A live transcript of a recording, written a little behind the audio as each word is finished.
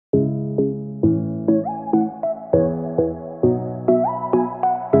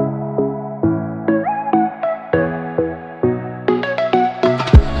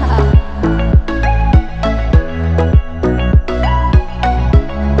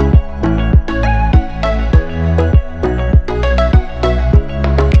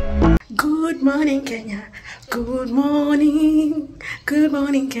Good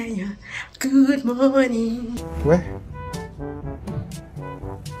morning, Kenya. Good morning. Where?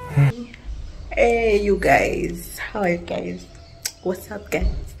 Hey, you guys. How are you guys? What's up, guys?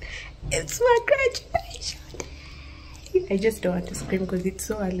 It's my graduation day. I just don't want to scream because it's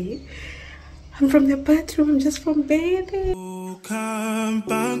so early. I'm from the bathroom. I'm just from bathing. You can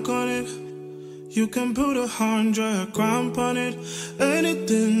bank on it. You can put 100 grand on it.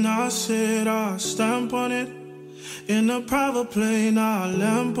 Anything I said, I'll stamp on it. In a private plane, I'll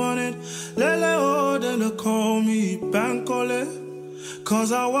lamp on it. Lele oh, then they call me bank on it.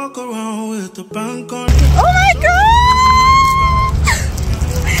 Cause I walk around with the bank on it. Oh my god!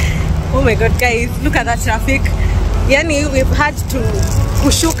 Oh my god, guys, look at that traffic. Yani, we've had to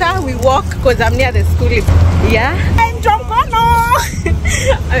kushuka, we walk because I'm near the school. Yeah? I'm Jonkono!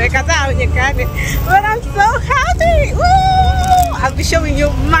 But I'm so happy! Woo! I'll be showing you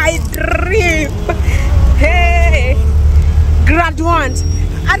my trip. Hey! Graduate!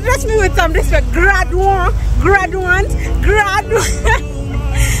 Address me with some respect. Graduate!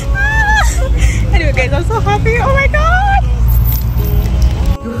 Anyway, guys, I'm so happy. Oh my god!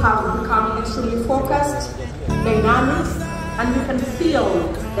 You have become extremely focused, dynamic, and you can feel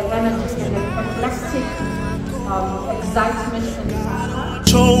the energy and the plastic excitement in your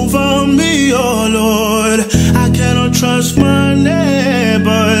heart. Over me, oh Lord, I cannot trust my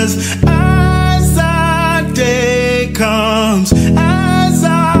neighbors. As that day comes, as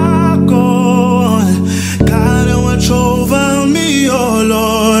I go, God, watch over me, oh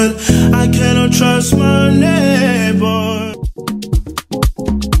Lord, I cannot trust my neighbors.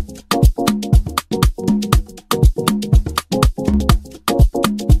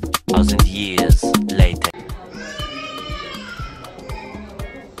 1,000 years later.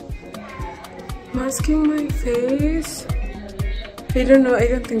 Masking my face. I don't know. I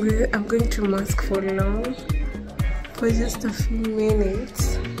don't think I'm going to mask for long. For just a few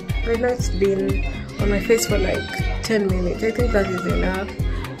minutes. Right now it's been on my face for like 10 minutes. I think that is enough.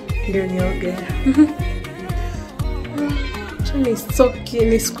 Trying to soak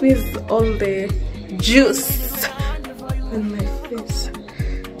in, squeeze all the juice on my face.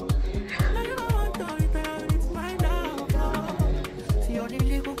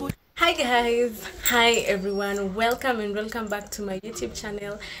 Hi guys, hi everyone, welcome back to my YouTube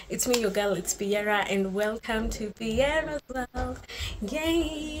channel. It's me, your girl, it's Piera, and welcome to Piera's World.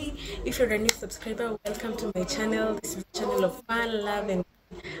 Yay! If you're a new subscriber, welcome to my channel. This is a channel of fun, love, and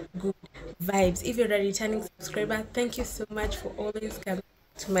good vibes. If you're a returning subscriber, thank you so much for always coming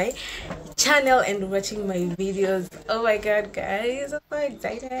to my channel and watching my videos. Oh my god, guys, I'm so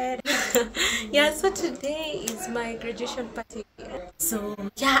excited. Yeah, so today is my graduation party. So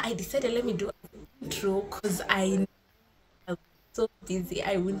yeah, I decided let me do an intro because I'm so busy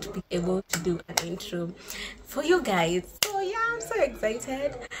I won't be able to do an intro for you guys. So yeah, I'm so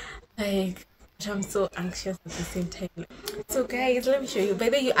excited, like, but I'm so anxious at the same time. So guys, let me show you. By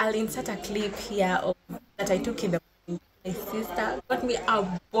the way, I'll insert a clip here of that I took in the morning. My sister got me a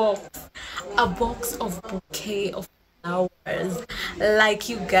box of bouquet of flowers. Like,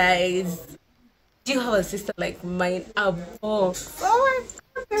 you guys, do you have a sister like mine? A box. Oh my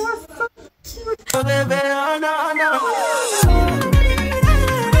god, they were so cute. Oh, baby, oh, no.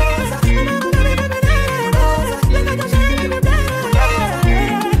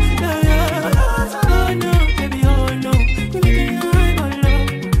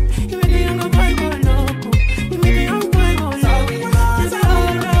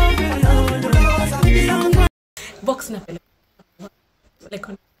 Box na like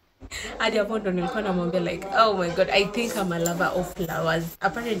on like, oh my god, I think I'm a lover of flowers.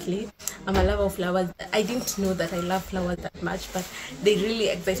 Apparently I'm a lover of flowers. I didn't know that I love flowers that much, but they really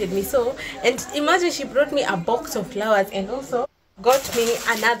excited me. So, and imagine she brought me a box of flowers and also got me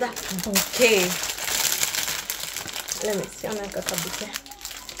another bouquet. Let me see, I got a bouquet.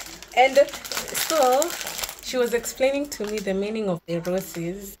 And so she was explaining to me the meaning of the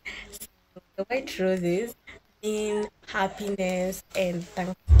roses. So, the white roses in happiness and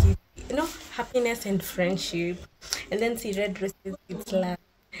thanksgiving, happiness and friendship, and then see red roses, it's love,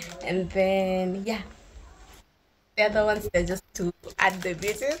 and then yeah, the other ones they're just to add the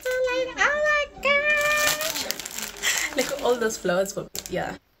beauty. So like, oh my gosh, like all those flowers for me.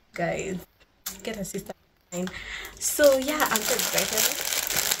 Yeah, guys, get a sister mine. So yeah, I'm so excited.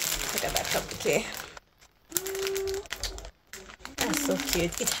 Look at that cup, okay. That's so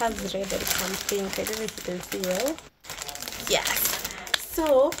cute. It has red and some pink. I don't know if you can see well. Yes.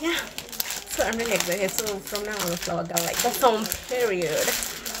 So yeah. So I'm really excited. So from now on, a flower girl, like that's on period.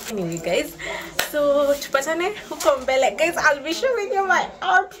 Anyway, guys. So tupatane huko mbele, guys. I'll be showing you my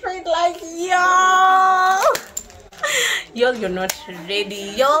outfit. Like, yo. Y'all, you're not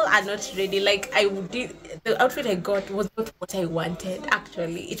ready. Y'all are not ready. Like, the outfit I got was not what I wanted.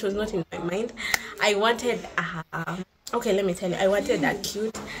 Actually, it was not in my mind. I wanted okay, let me tell you, I wanted a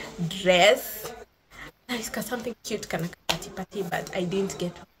cute dress. Something cute, kind of party, but I didn't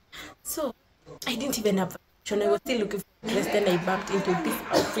get one. So I didn't even have a option. I was still looking for a dress. Then I bumped into this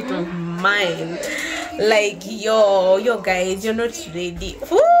outfit of mine. Like, yo guys, you're not ready.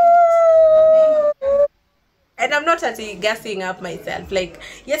 Woo! And I'm not actually gassing up myself. Like,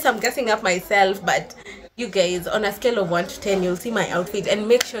 yes, I'm gassing up myself, but you guys, on a scale of 1 to 10, you'll see my outfit and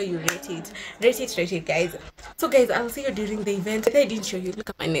make sure you rate it, guys. So guys, I'll see you during the event. I didn't show you. Look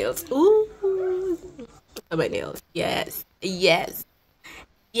at my nails. Ooh, look at my nails. Yes,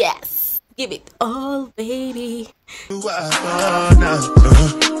 give it all, baby. Oh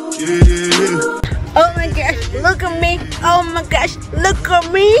my gosh, look at me. Oh my gosh, look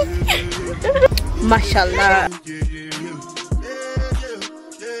at me. Mashallah.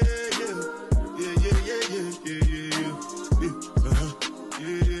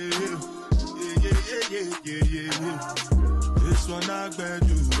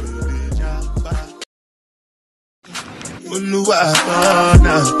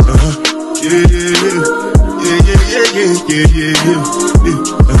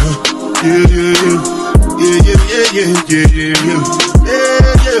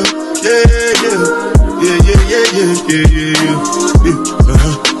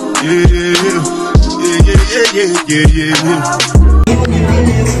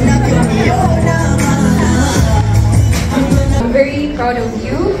 I'm very proud of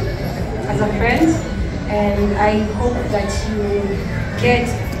you as a friend, and I hope that you get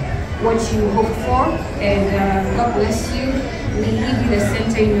what you hope for, and God bless you. May He be the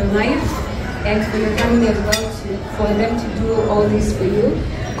center in your life, and for your family as well, for them to do all this for you.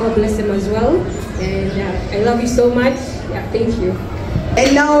 God bless them as well, and I love you so much. Yeah, thank you.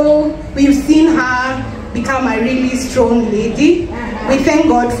 And now we've seen her become a really strong lady. We thank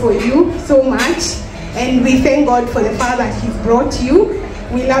God for you so much, and we thank God for the far that He's brought you.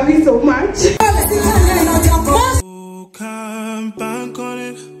 We love you so much. You can bank on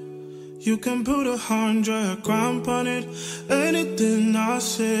it. You can put 100 grand on it. Anything I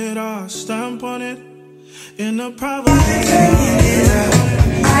said, I'll stamp on it. In a private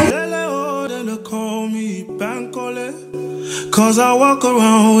they call me bank on it. Cause I walk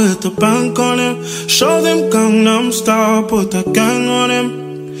around with the bank on him. Show them Gangnam Style, put the gang on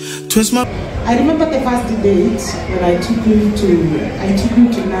him. Twist my... I remember the first date when I took him to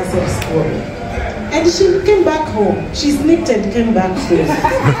nursery school. And she came back home. She sneaked and came back home.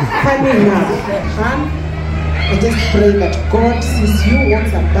 Funny enough, I just pray that God sees you,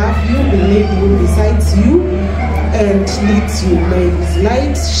 what's above you, will lead you besides you, and leads you. May His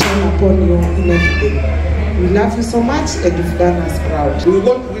light shine upon you in every day. We love you so much, and you've done us proud. We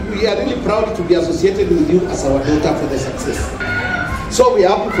are really proud to be associated with you as our daughter for the success. So we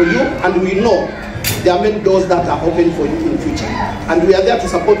are happy for you, and we know there are many doors that are open for you in the future, and we are there to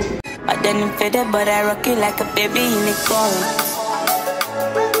support you. But then I'm faded, but I rock it like a baby in the cold.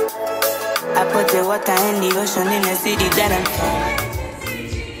 I put the water in the ocean in the city that I'm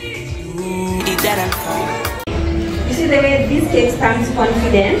You see the way this cake stands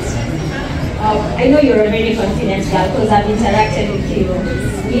confident? I know you're a very confident girl because I've interacted with you.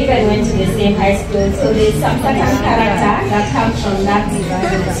 We even went to the same high school, so there's some certain character that comes from that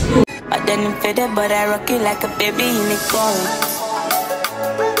environment. But then I'm faded, but I rock it like a baby in the cold.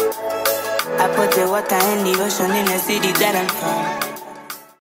 I put the water in the ocean in the city that I'm from.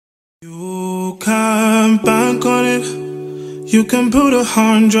 You can bank on it. You can put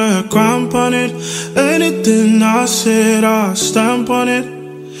 100 grand on it. Anything I said, I'll stamp on it.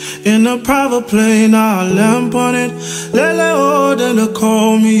 In a private plane, I'll lamp on it. They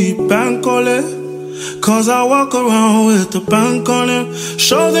call me bank on it. Cause I walk around with the bank on him.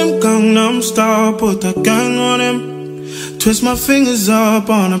 Show them Gangnam Style, put the gang on him. Twist my fingers up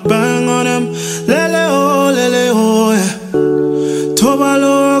on a bang on him. Lele oh, yeah.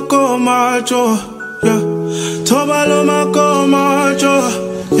 Tobalo ko macho, yeah. Tobalo mako macho,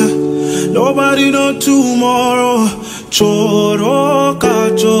 yeah. Nobody know tomorrow. Choro ka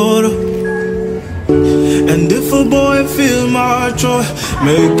choro. And if a boy feel macho,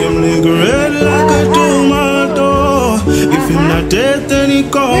 make him look red like a tomato. If him not dead, then he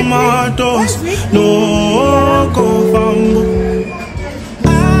call my toes. No, go bamboo.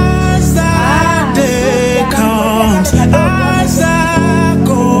 As that day comes, as I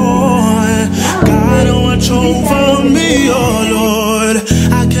go, God watch over me, oh Lord.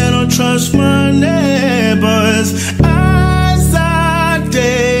 I cannot trust my neighbors.